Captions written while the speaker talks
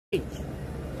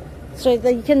So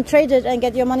that you can trade it and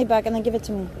get your money back and then give it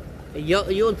to me. You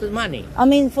want the money? I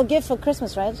mean, for gift for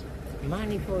Christmas, right?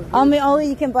 Money for gift? I mean, only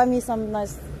you can buy me some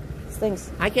nice things.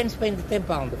 I can spend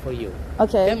 £10 for you.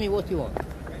 Okay. Tell me what you want.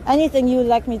 Anything you would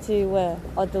like me to wear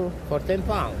or do. For £10.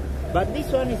 But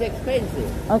this one is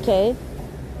expensive. Okay.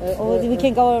 Or we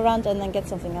can go around and then get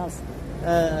something else.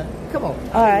 Come on.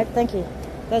 Alright, thank you.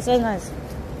 That's very nice.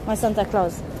 My Santa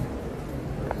Claus.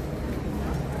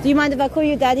 Do you mind if I call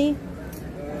you Daddy?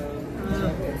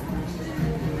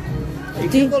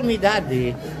 If you call me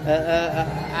Daddy,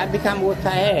 I become what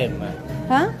I am.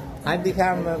 Huh? I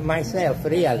become myself,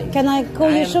 really. Can I call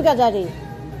you Sugar Daddy?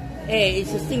 Hey, it's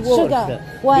still Sugar.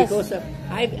 works. Why? Because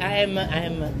I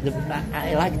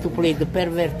like to play the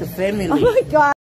pervert family. Oh my God.